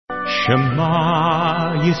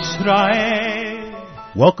Shema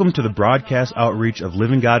Yisrael. Welcome to the broadcast outreach of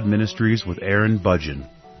Living God Ministries with Aaron Budgeon.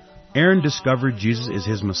 Aaron discovered Jesus is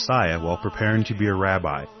his Messiah while preparing to be a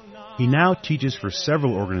rabbi. He now teaches for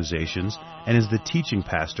several organizations and is the teaching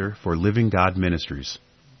pastor for Living God Ministries.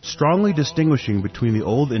 Strongly distinguishing between the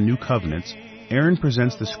Old and New Covenants, Aaron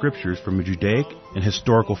presents the Scriptures from a Judaic and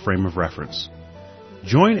historical frame of reference.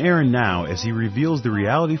 Join Aaron now as he reveals the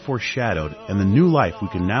reality foreshadowed and the new life we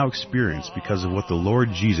can now experience because of what the Lord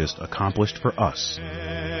Jesus accomplished for us.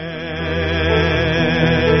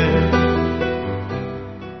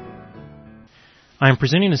 I am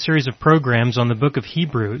presenting a series of programs on the book of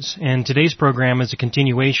Hebrews, and today's program is a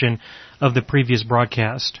continuation of the previous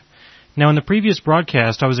broadcast. Now, in the previous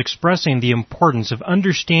broadcast, I was expressing the importance of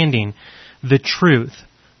understanding the truth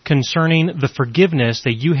concerning the forgiveness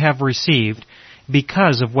that you have received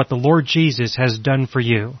because of what the Lord Jesus has done for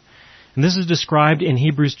you. And this is described in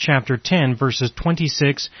Hebrews chapter 10, verses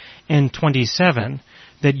 26 and 27,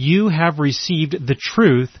 that you have received the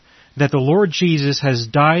truth that the Lord Jesus has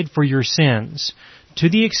died for your sins, to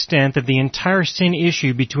the extent that the entire sin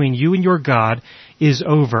issue between you and your God is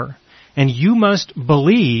over. And you must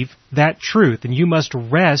believe that truth, and you must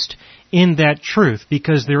rest in that truth,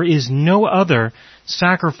 because there is no other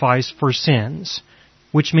sacrifice for sins,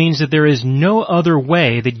 which means that there is no other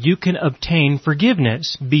way that you can obtain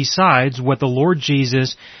forgiveness besides what the Lord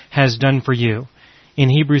Jesus has done for you. In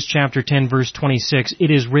Hebrews chapter 10, verse 26,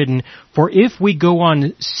 it is written, "For if we go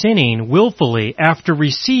on sinning willfully after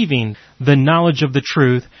receiving the knowledge of the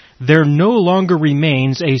truth, there no longer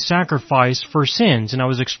remains a sacrifice for sins." And I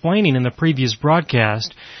was explaining in the previous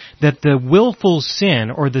broadcast that the willful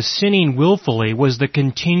sin, or the sinning willfully, was the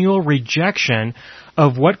continual rejection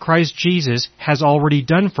of what Christ Jesus has already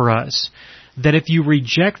done for us. That if you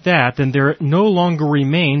reject that, then there no longer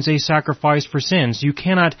remains a sacrifice for sins. You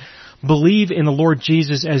cannot believe in the Lord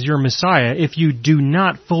Jesus as your Messiah if you do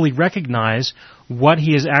not fully recognize what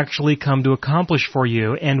He has actually come to accomplish for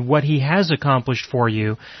you and what He has accomplished for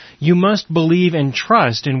you. You must believe and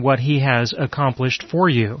trust in what He has accomplished for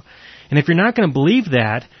you. And if you're not going to believe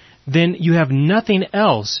that, then you have nothing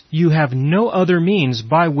else. You have no other means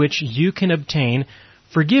by which you can obtain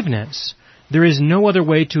forgiveness. There is no other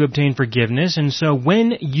way to obtain forgiveness, and so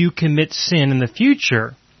when you commit sin in the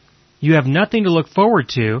future, you have nothing to look forward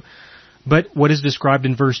to but what is described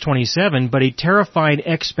in verse 27, but a terrifying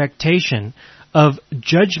expectation of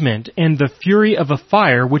judgment and the fury of a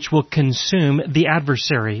fire which will consume the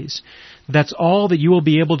adversaries. That's all that you will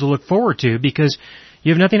be able to look forward to, because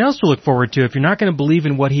you have nothing else to look forward to. If you're not going to believe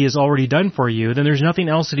in what He has already done for you, then there's nothing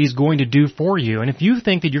else that He's going to do for you. And if you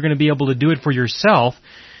think that you're going to be able to do it for yourself,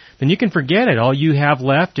 then you can forget it. All you have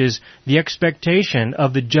left is the expectation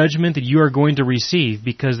of the judgment that you are going to receive,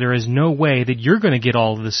 because there is no way that you're going to get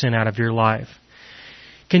all of the sin out of your life.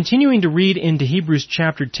 Continuing to read into Hebrews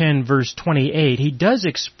chapter 10, verse 28, he does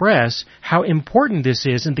express how important this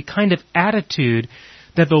is and the kind of attitude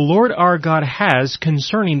that the Lord our God has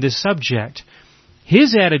concerning this subject.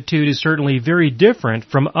 His attitude is certainly very different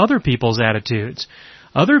from other people's attitudes.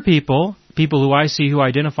 Other people who I see who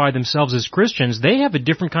identify themselves as Christians, they have a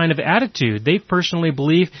different kind of attitude. They personally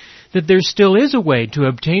believe that there still is a way to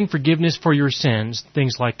obtain forgiveness for your sins.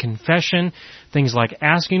 Things like confession, things like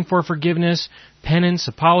asking for forgiveness, penance,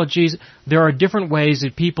 apologies. There are different ways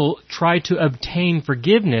that people try to obtain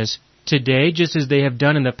forgiveness today, just as they have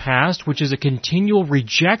done in the past, which is a continual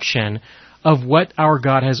rejection of what our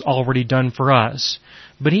God has already done for us.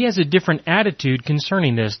 But He has a different attitude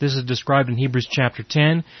concerning this. This is described in Hebrews chapter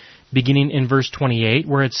 10, beginning in verse 28,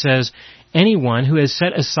 where it says, "Anyone who has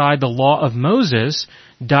set aside the law of Moses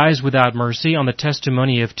dies without mercy on the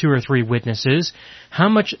testimony of 2 or 3 witnesses. How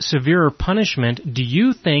much severer punishment do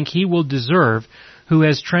you think he will deserve who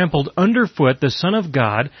has trampled underfoot the Son of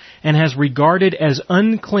God and has regarded as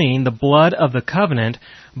unclean the blood of the covenant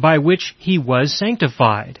by which He was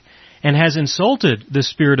sanctified, and has insulted the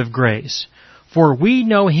Spirit of grace? For we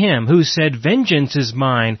know Him who said, 'Vengeance is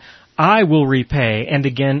mine, I will repay,' and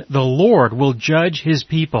again, 'The Lord will judge His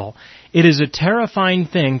people.' It is a terrifying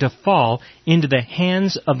thing to fall into the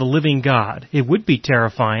hands of the living God." It would be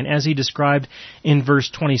terrifying, as he described in verse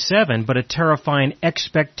 27, but a terrifying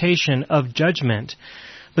expectation of judgment.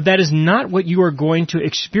 But that is not what you are going to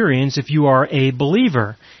experience if you are a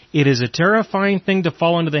believer. It is a terrifying thing to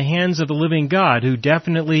fall into the hands of the living God, who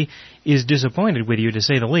definitely is disappointed with you, to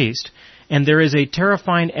say the least. And there is a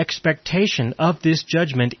terrifying expectation of this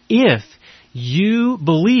judgment if you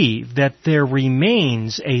believe that there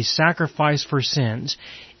remains a sacrifice for sins,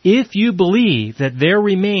 if you believe that there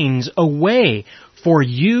remains a way for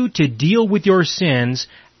you to deal with your sins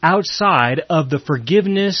outside of the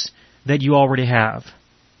forgiveness that you already have.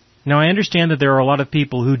 Now, I understand that there are a lot of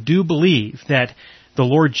people who do believe that the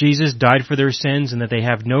Lord Jesus died for their sins and that they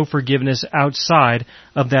have no forgiveness outside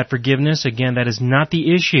of that forgiveness. Again, that is not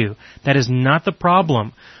the issue. That is not the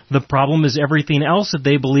problem. The problem is everything else that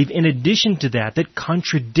they believe in addition to that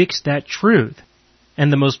contradicts that truth.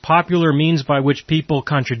 And the most popular means by which people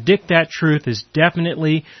contradict that truth is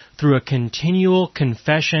definitely through a continual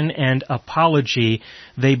confession and apology.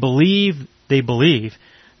 They believe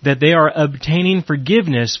that they are obtaining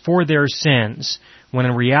forgiveness for their sins, when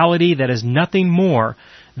in reality that is nothing more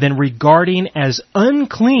than regarding as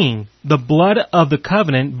unclean the blood of the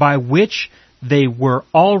covenant by which they were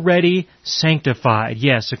already sanctified.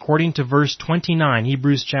 Yes, according to verse 29,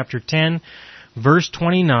 Hebrews chapter 10, verse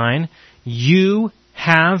 29, you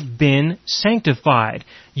have been sanctified.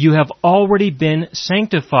 You have already been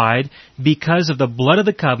sanctified because of the blood of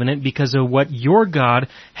the covenant, because of what your God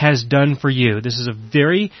has done for you. This is a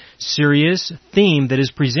very serious theme that is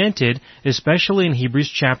presented, especially in Hebrews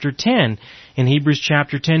chapter 10. In Hebrews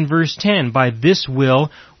chapter 10, verse 10, by this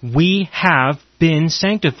will we have been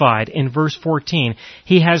sanctified. In verse 14,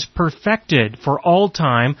 He has perfected for all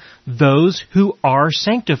time those who are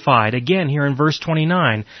sanctified. Again, here in verse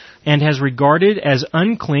 29, and has regarded as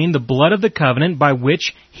unclean the blood of the covenant by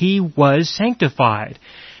which He was sanctified.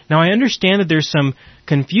 Now, I understand that there's some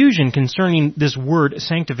confusion concerning this word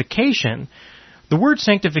sanctification. The word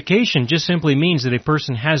sanctification just simply means that a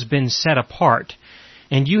person has been set apart.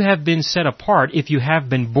 And you have been set apart if you have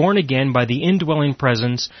been born again by the indwelling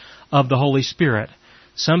presence of the Holy Spirit.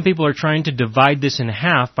 Some people are trying to divide this in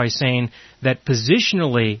half by saying that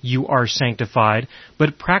positionally you are sanctified,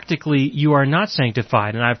 but practically you are not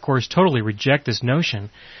sanctified. And I, of course, totally reject this notion.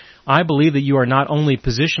 I believe that you are not only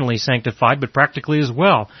positionally sanctified, but practically as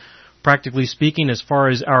well. Practically speaking, as far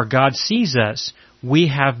as our God sees us, we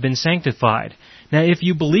have been sanctified. Now, if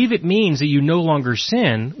you believe it means that you no longer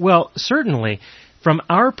sin, well, certainly, from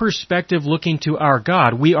our perspective looking to our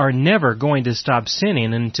God, we are never going to stop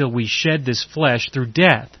sinning until we shed this flesh through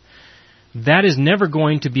death. That is never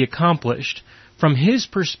going to be accomplished. From His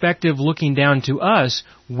perspective looking down to us,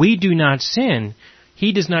 we do not sin.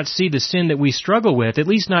 He does not see the sin that we struggle with, at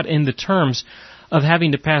least not in the terms of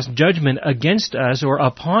having to pass judgment against us or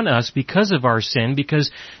upon us because of our sin,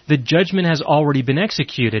 because the judgment has already been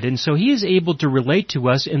executed, and so He is able to relate to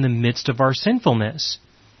us in the midst of our sinfulness.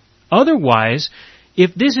 Otherwise,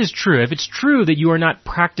 if this is true, if it's true that you are not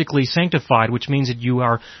practically sanctified, which means that you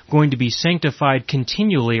are going to be sanctified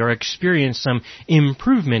continually or experience some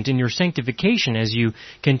improvement in your sanctification as you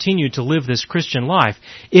continue to live this Christian life,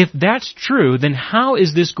 if that's true, then how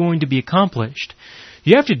is this going to be accomplished?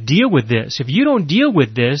 You have to deal with this. If you don't deal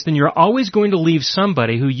with this, then you're always going to leave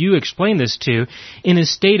somebody who you explain this to in a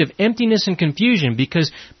state of emptiness and confusion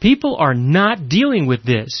because people are not dealing with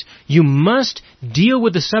this. You must deal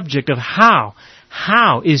with the subject of how.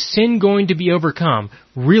 How is sin going to be overcome?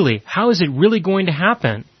 Really, how is it really going to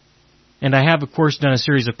happen? And I have, of course, done a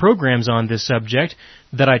series of programs on this subject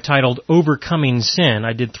that I titled Overcoming Sin.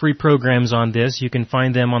 I did 3 programs on this. You can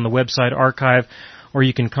find them on the website archive, or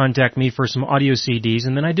you can contact me for some audio CDs.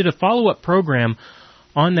 And then I did a follow-up program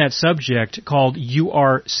on that subject called You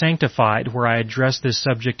Are Sanctified, where I address this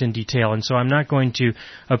subject in detail. And so I'm not going to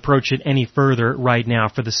approach it any further right now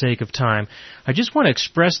for the sake of time. I just want to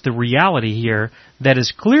express the reality here that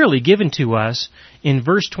is clearly given to us in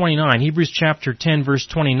verse 29, Hebrews chapter 10, verse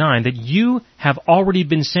 29, that you have already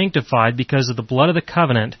been sanctified because of the blood of the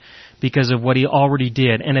covenant, because of what He already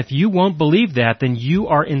did. And if you won't believe that, then you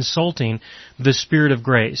are insulting the Spirit of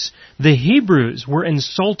grace. The Hebrews were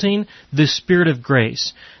insulting the Spirit of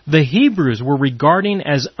grace. The Hebrews were regarding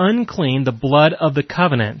as unclean the blood of the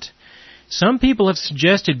covenant. Some people have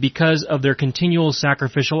suggested because of their continual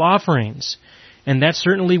sacrificial offerings. And that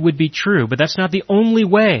certainly would be true, but that's not the only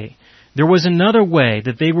way. There was another way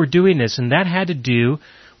that they were doing this, and that had to do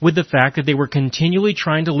with the fact that they were continually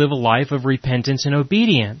trying to live a life of repentance and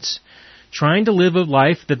obedience. Trying to live a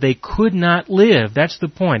life that they could not live. That's the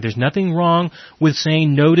point. There's nothing wrong with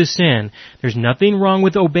saying no to sin. There's nothing wrong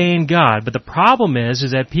with obeying God. But the problem is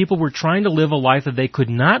that people were trying to live a life that they could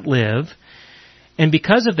not live. And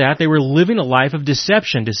because of that, they were living a life of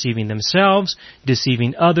deception, deceiving themselves,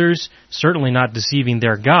 deceiving others, certainly not deceiving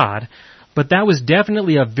their God. But that was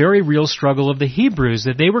definitely a very real struggle of the Hebrews,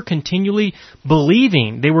 that they were continually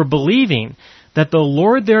believing. They were believing that the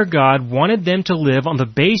Lord their God wanted them to live on the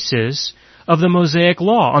basis of the Mosaic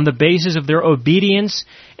Law, on the basis of their obedience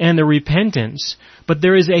and their repentance. But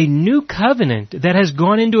there is a new covenant that has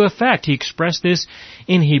gone into effect. He expressed this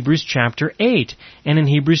in Hebrews chapter 8 and in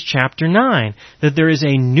Hebrews chapter 9, that there is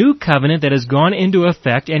a new covenant that has gone into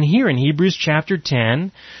effect. And here in Hebrews chapter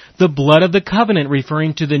 10, the blood of the covenant,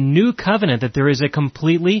 referring to the new covenant, that there is a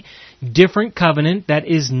completely different covenant that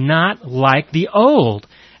is not like the old,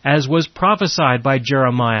 as was prophesied by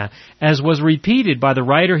Jeremiah, as was repeated by the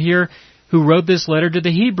writer here who wrote this letter to the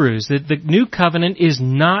Hebrews, that the new covenant is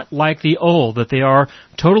not like the old, that they are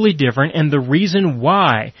totally different, and the reason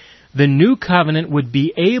why the new covenant would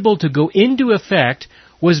be able to go into effect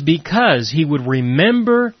was because He would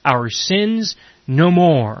remember our sins no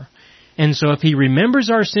more. And so if He remembers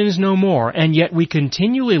our sins no more, and yet we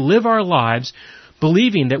continually live our lives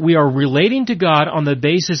believing that we are relating to God on the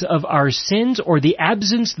basis of our sins or the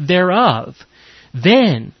absence thereof,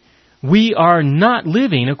 then we are not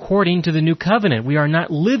living according to the new covenant. We are not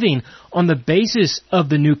living on the basis of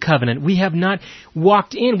the new covenant. We have not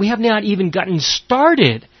walked in. We have not even gotten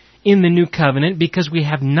started in the new covenant because we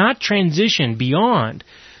have not transitioned beyond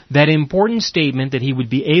that important statement that He would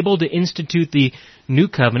be able to institute the new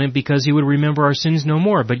covenant because He would remember our sins no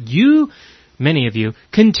more. But you, many of you,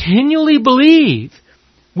 continually believe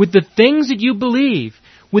with the things that you believe,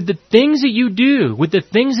 with the things that you do, with the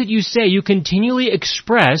things that you say, you continually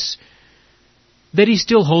express that He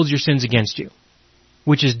still holds your sins against you,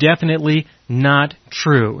 which is definitely not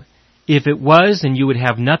true. If it was, then you would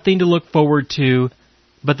have nothing to look forward to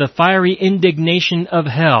but the fiery indignation of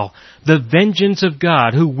hell, the vengeance of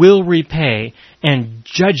God who will repay, and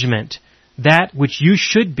judgment, that which you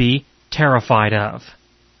should be terrified of.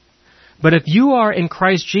 But if you are in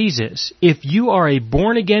Christ Jesus, if you are a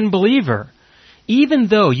born-again believer, even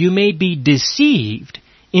though you may be deceived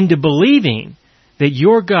into believing that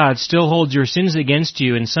your God still holds your sins against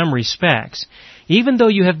you in some respects, even though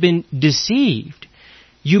you have been deceived,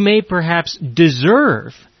 you may perhaps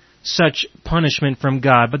deserve such punishment from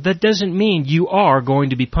God, but that doesn't mean you are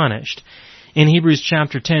going to be punished. In Hebrews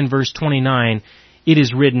chapter 10, verse 29, it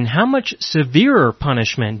is written, "How much severer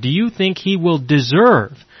punishment do you think He will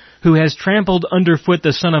deserve who has trampled underfoot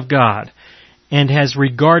the Son of God and has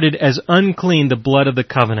regarded as unclean the blood of the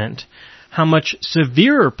covenant? How much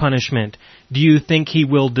severer punishment do you think He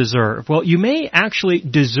will deserve?" Well, you may actually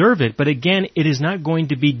deserve it, but again, it is not going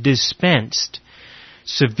to be dispensed.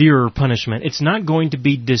 Severer punishment. It's not going to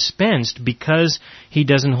be dispensed because He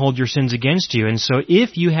doesn't hold your sins against you. And so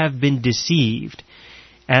if you have been deceived,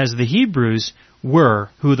 as the Hebrews were,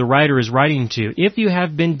 who the writer is writing to, if you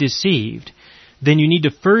have been deceived, then you need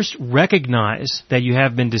to first recognize that you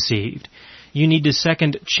have been deceived. You need to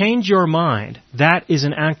second, change your mind. That is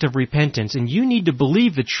an act of repentance. And you need to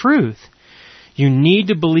believe the truth. You need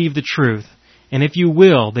to believe the truth. And if you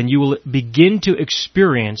will, then you will begin to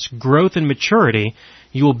experience growth and maturity.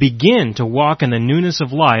 You will begin to walk in the newness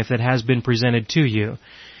of life that has been presented to you.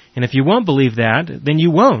 And if you won't believe that, then you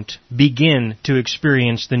won't begin to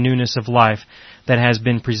experience the newness of life that has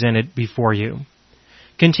been presented before you.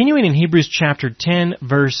 Continuing in Hebrews chapter 10,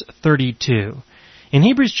 verse 32. In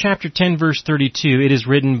Hebrews chapter 10, verse 32, it is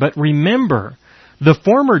written, "But remember the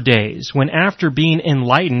former days when after being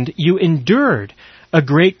enlightened you endured a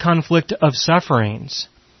great conflict of sufferings,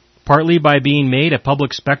 partly by being made a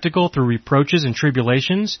public spectacle through reproaches and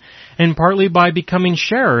tribulations, and partly by becoming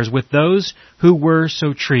sharers with those who were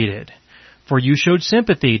so treated. For you showed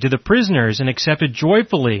sympathy to the prisoners and accepted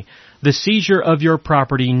joyfully the seizure of your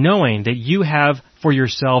property, knowing that you have for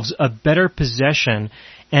yourselves a better possession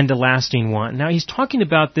and a lasting one." Now he's talking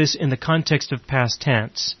about this in the context of past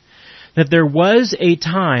tense, that there was a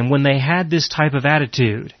time when they had this type of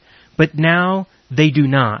attitude, but now they do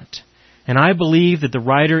not. And I believe that the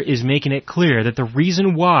writer is making it clear that the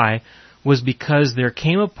reason why was because there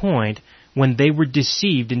came a point when they were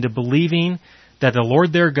deceived into believing that the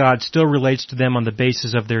Lord their God still relates to them on the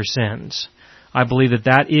basis of their sins. I believe that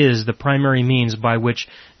that is the primary means by which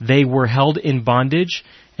they were held in bondage,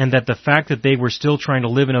 and that the fact that they were still trying to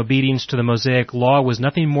live in obedience to the Mosaic Law was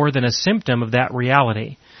nothing more than a symptom of that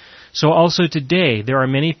reality. So also today, there are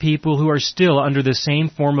many people who are still under the same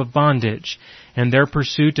form of bondage, and their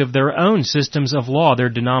pursuit of their own systems of law, their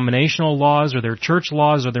denominational laws or their church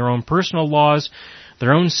laws or their own personal laws,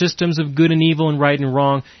 their own systems of good and evil and right and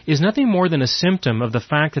wrong, is nothing more than a symptom of the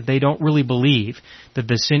fact that they don't really believe that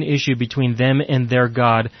the sin issue between them and their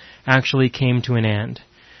God actually came to an end.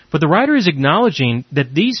 But the writer is acknowledging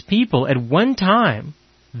that these people at one time,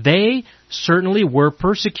 they certainly were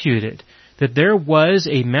persecuted, that there was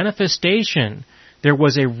a manifestation, there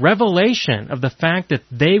was a revelation of the fact that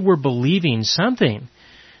they were believing something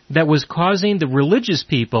that was causing the religious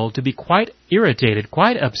people to be quite irritated,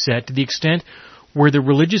 quite upset, to the extent where the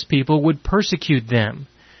religious people would persecute them.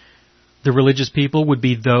 The religious people would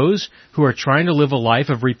be those who are trying to live a life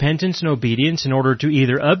of repentance and obedience in order to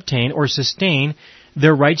either obtain or sustain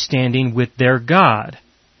their right standing with their God.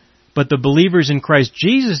 But the believers in Christ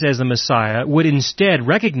Jesus as the Messiah would instead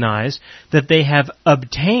recognize that they have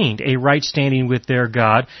obtained a right standing with their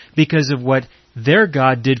God because of what their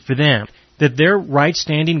God did for them. That their right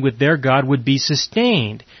standing with their God would be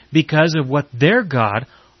sustained because of what their God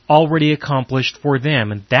already accomplished for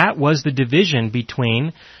them. And that was the division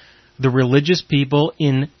between the religious people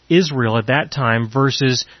in Israel at that time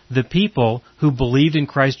versus the people who believed in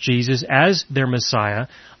Christ Jesus as their Messiah.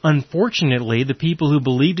 Unfortunately, the people who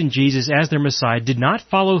believed in Jesus as their Messiah did not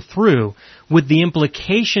follow through with the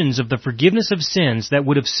implications of the forgiveness of sins that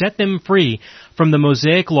would have set them free from the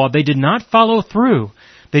Mosaic law. They did not follow through.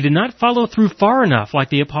 They did not follow through far enough like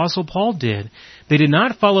the Apostle Paul did. They did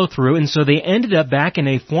not follow through, and so they ended up back in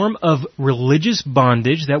a form of religious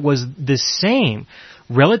bondage that was the same,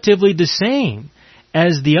 relatively the same,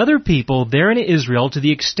 as the other people there in Israel, to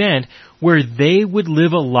the extent where they would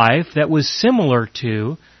live a life that was similar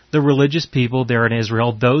to the religious people there in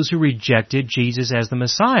Israel, those who rejected Jesus as the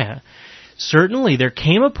Messiah. Certainly, there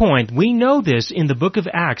came a point, we know this in the book of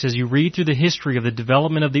Acts, as you read through the history of the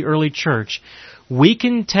development of the early church, we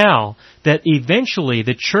can tell that eventually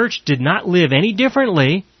the church did not live any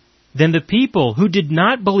differently than the people who did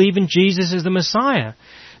not believe in Jesus as the Messiah.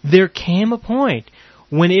 There came a point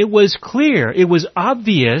when it was clear, it was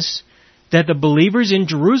obvious that the believers in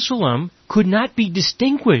Jerusalem could not be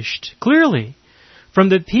distinguished clearly from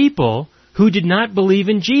the people who did not believe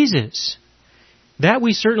in Jesus. That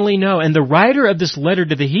we certainly know, and the writer of this letter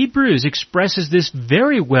to the Hebrews expresses this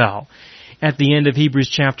very well at the end of Hebrews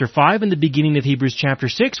chapter 5 and the beginning of Hebrews chapter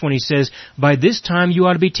 6 when he says, by this time you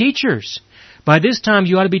ought to be teachers. By this time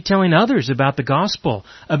you ought to be telling others about the gospel,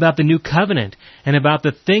 about the new covenant, and about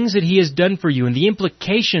the things that He has done for you and the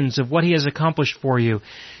implications of what He has accomplished for you.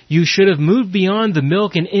 You should have moved beyond the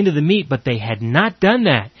milk and into the meat, but they had not done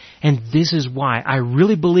that. And this is why. I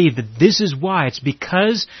really believe that this is why. It's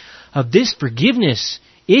because of this forgiveness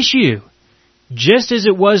issue. Just as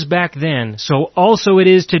it was back then, so also it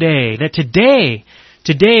is today. That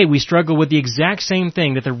today we struggle with the exact same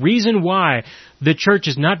thing. That the reason why the church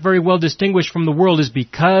is not very well distinguished from the world is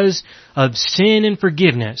because of sin and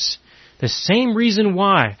forgiveness. The same reason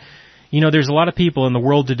why. You know, there's a lot of people in the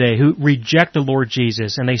world today who reject the Lord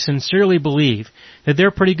Jesus, and they sincerely believe that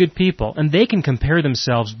they're pretty good people, and they can compare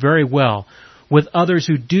themselves very well with others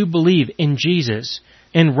who do believe in Jesus.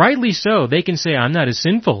 And rightly so, they can say, I'm not as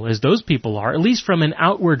sinful as those people are, at least from an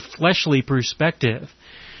outward fleshly perspective.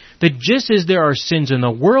 That just as there are sins in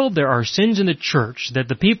the world, there are sins in the church, that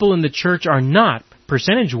the people in the church are not,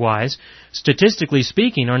 percentage-wise, statistically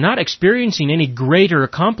speaking, are not experiencing any greater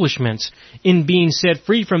accomplishments in being set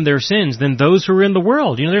free from their sins than those who are in the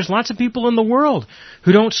world. You know, there's lots of people in the world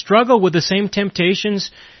who don't struggle with the same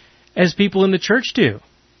temptations as people in the church do.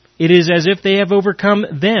 It is as if they have overcome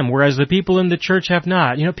them, whereas the people in the church have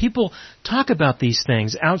not. You know, people talk about these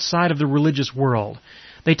things outside of the religious world.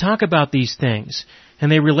 They talk about these things,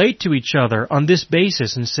 and they relate to each other on this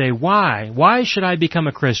basis and say, why? Why should I become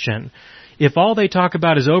a Christian if all they talk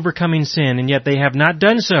about is overcoming sin, and yet they have not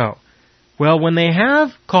done so? Well, when they have,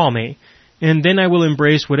 call me, and then I will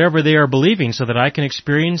embrace whatever they are believing so that I can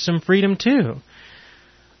experience some freedom too.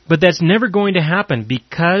 But that's never going to happen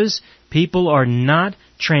because people are not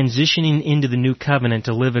transitioning into the new covenant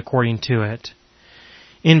to live according to it.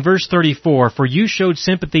 In verse 34, for you showed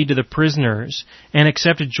sympathy to the prisoners and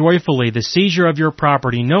accepted joyfully the seizure of your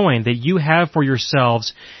property, knowing that you have for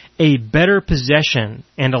yourselves a better possession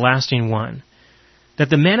and a lasting one. That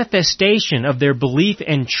the manifestation of their belief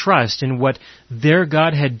and trust in what their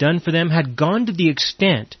God had done for them had gone to the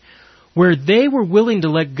extent where they were willing to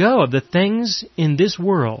let go of the things in this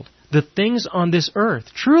world, the things on this earth.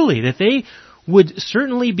 Truly, that they would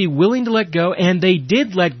certainly be willing to let go, and they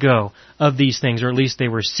did let go of these things, or at least they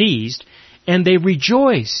were seized, and they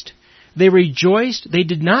rejoiced. They rejoiced. They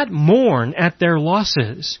did not mourn at their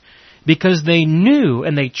losses, because they knew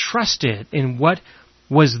and they trusted in what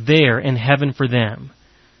was there in heaven for them.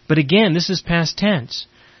 But again, this is past tense.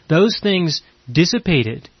 Those things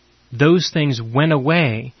dissipated. Those things went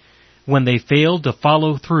away when they failed to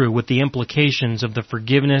follow through with the implications of the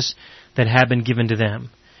forgiveness that had been given to them.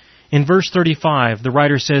 In verse 35, the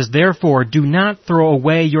writer says, therefore, do not throw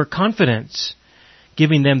away your confidence,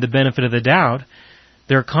 giving them the benefit of the doubt,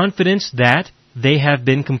 their confidence that they have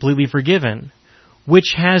been completely forgiven,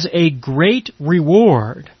 which has a great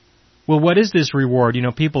reward. Well, what is this reward? You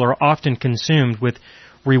know, people are often consumed with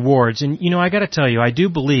rewards. And, I got to tell you, I do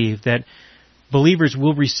believe that believers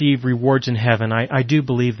will receive rewards in heaven. I do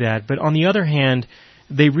believe that. But on the other hand,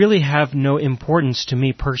 they really have no importance to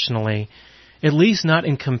me personally, at least not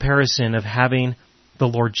in comparison of having the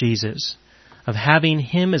Lord Jesus, of having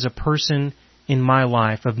Him as a person in my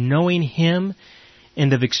life, of knowing Him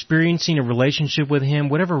and of experiencing a relationship with Him.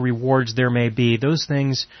 Whatever rewards there may be, those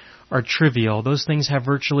things are trivial. Those things have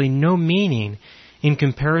virtually no meaning in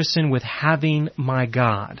comparison with having my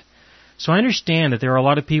God. So I understand that there are a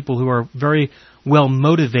lot of people who are very well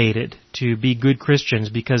motivated to be good Christians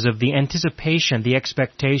because of the anticipation, the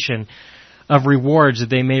expectation of rewards that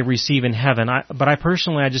they may receive in heaven. But I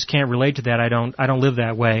personally just can't relate to that. I don't live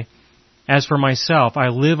that way. As for myself, I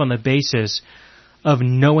live on the basis of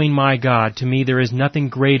knowing my God. To me, there is nothing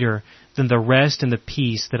greater than the rest and the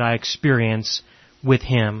peace that I experience with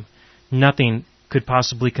Him. Nothing could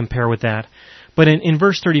possibly compare with that. But in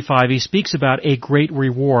verse 35, he speaks about a great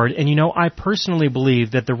reward. And I personally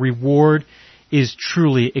believe that the reward is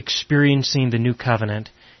truly experiencing the new covenant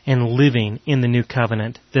and living in the new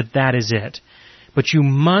covenant, that is it. But you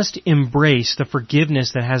must embrace the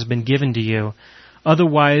forgiveness that has been given to you.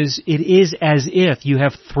 Otherwise, it is as if you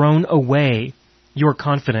have thrown away your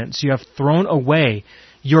confidence. You have thrown away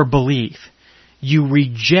your belief. You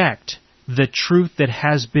reject the truth that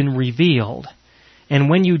has been revealed. And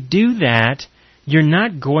when you do that, you're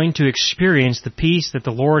not going to experience the peace that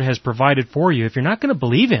the Lord has provided for you. If you're not going to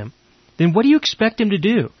believe Him, then what do you expect Him to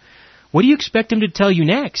do? What do you expect Him to tell you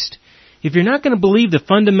next? If you're not going to believe the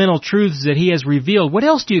fundamental truths that He has revealed, what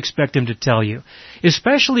else do you expect Him to tell you?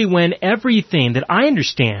 Especially when everything that I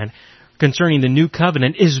understand concerning the new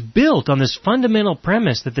covenant is built on this fundamental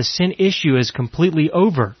premise that the sin issue is completely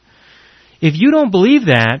over. If you don't believe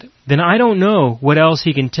that, then I don't know what else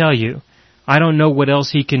He can tell you. I don't know what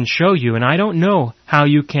else He can show you, and I don't know how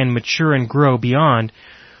you can mature and grow beyond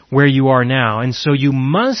where you are now. And so you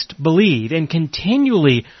must believe and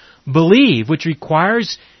continually believe, which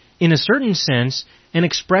requires, in a certain sense, an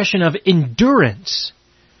expression of endurance,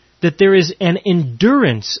 that there is an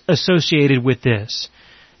endurance associated with this.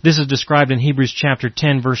 This is described in Hebrews chapter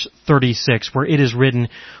 10, verse 36, where it is written,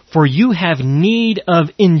 "For you have need of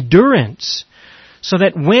endurance, so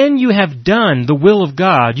that when you have done the will of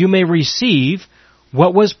God, you may receive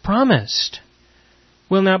what was promised."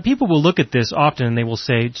 Well, now, people will look at this often and they will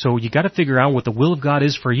say, so you got to figure out what the will of God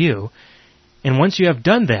is for you, and once you have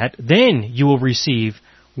done that, then you will receive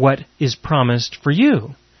what is promised for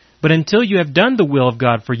you. But until you have done the will of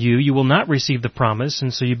God for you, you will not receive the promise,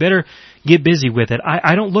 and so you better get busy with it.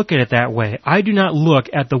 I don't look at it that way. I do not look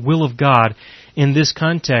at the will of God in this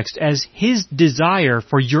context as His desire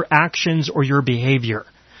for your actions or your behavior.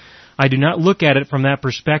 I do not look at it from that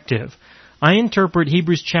perspective. I interpret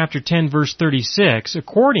Hebrews chapter 10 verse 36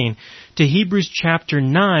 according to Hebrews chapter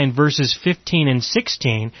 9 verses 15 and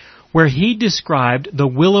 16, where he described the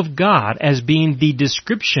will of God as being the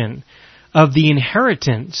description of the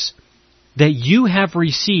inheritance that you have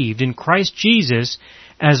received in Christ Jesus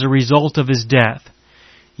as a result of His death.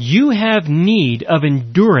 You have need of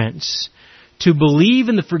endurance to believe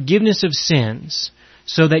in the forgiveness of sins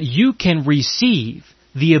so that you can receive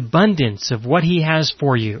the abundance of what He has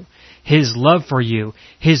for you, His love for you,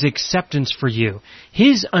 His acceptance for you,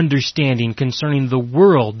 His understanding concerning the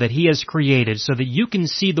world that He has created so that you can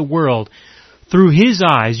see the world through His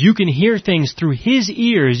eyes, you can hear things through His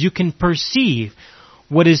ears, you can perceive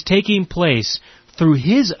what is taking place through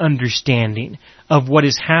His understanding of what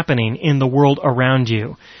is happening in the world around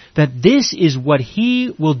you. That this is what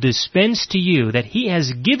He will dispense to you, that He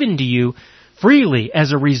has given to you freely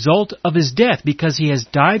as a result of His death, because He has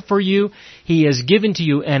died for you. He has given to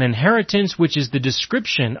you an inheritance which is the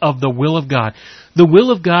description of the will of God. The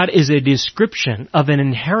will of God is a description of an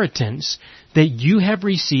inheritance that you have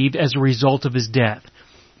received as a result of His death.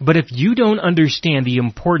 But if you don't understand the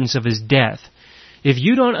importance of His death, if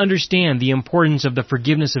you don't understand the importance of the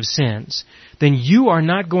forgiveness of sins, then you are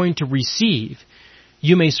not going to receive.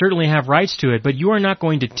 You may certainly have rights to it, but you are not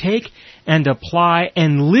going to take and apply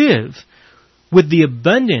and live with the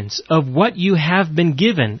abundance of what you have been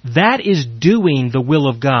given. That is doing the will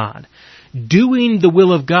of God. Doing the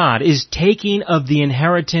will of God is taking of the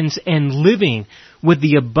inheritance and living with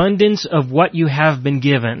the abundance of what you have been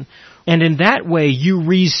given. And in that way, you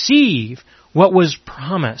receive what was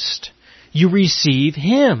promised. You receive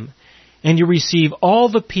Him. And you receive all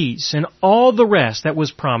the peace and all the rest that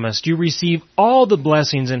was promised. You receive all the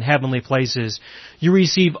blessings in heavenly places. You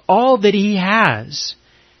receive all that He has.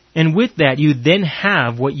 And with that, you then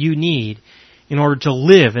have what you need in order to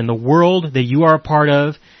live in the world that you are a part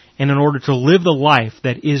of, and in order to live the life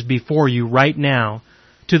that is before you right now,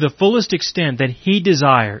 to the fullest extent that He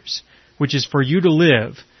desires, which is for you to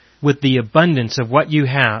live with the abundance of what you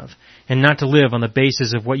have, and not to live on the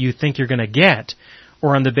basis of what you think you're going to get,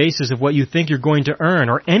 or on the basis of what you think you're going to earn,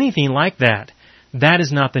 or anything like that. That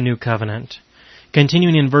is not the new covenant.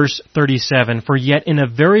 Continuing in verse 37, "For yet in a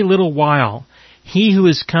very little while He who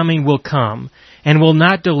is coming will come, and will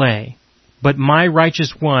not delay. But my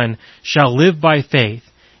righteous one shall live by faith,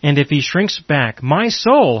 and if he shrinks back, my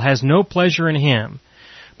soul has no pleasure in him.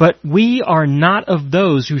 But we are not of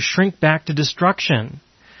those who shrink back to destruction,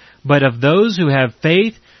 but of those who have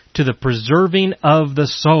faith to the preserving of the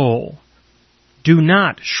soul." Do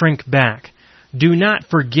not shrink back. Do not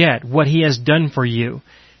forget what He has done for you.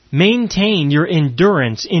 Maintain your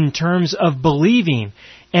endurance in terms of believing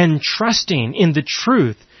and trusting in the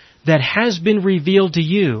truth that has been revealed to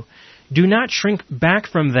you. Do not shrink back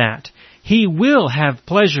from that. He will have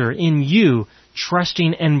pleasure in you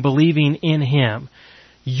trusting and believing in Him.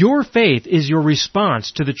 Your faith is your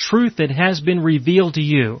response to the truth that has been revealed to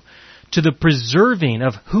you, to the preserving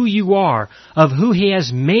of who you are, of who He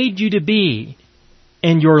has made you to be.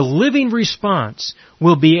 And your living response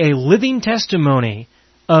will be a living testimony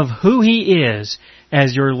of who He is,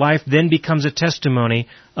 as your life then becomes a testimony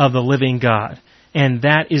of the living God. And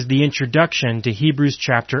that is the introduction to Hebrews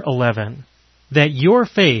chapter 11. That your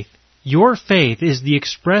faith is the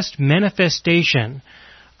expressed manifestation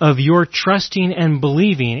of your trusting and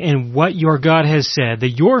believing in what your God has said.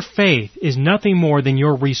 That your faith is nothing more than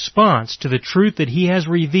your response to the truth that He has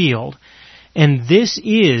revealed. And this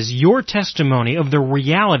is your testimony of the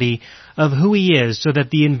reality of who He is, so that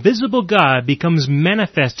the invisible God becomes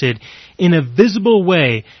manifested in a visible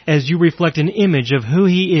way as you reflect an image of who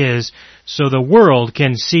He is, so the world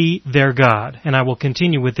can see their God. And I will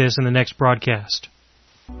continue with this in the next broadcast.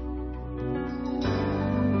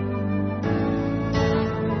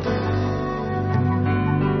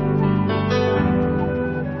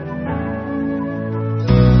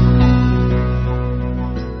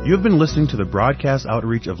 You have been listening to the broadcast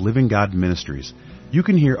outreach of Living God Ministries. You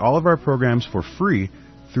can hear all of our programs for free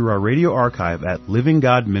through our radio archive at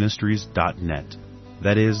livinggodministries.net.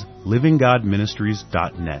 That is,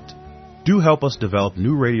 livinggodministries.net. Do help us develop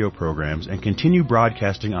new radio programs and continue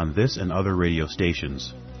broadcasting on this and other radio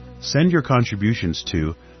stations. Send your contributions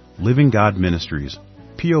to Living God Ministries,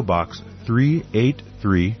 P.O. Box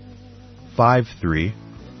 38353,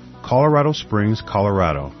 Colorado Springs,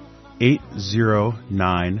 Colorado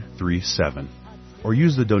 80937, or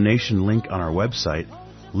use the donation link on our website,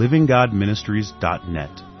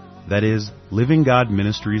 livinggodministries.net. That is,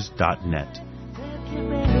 livinggodministries.net.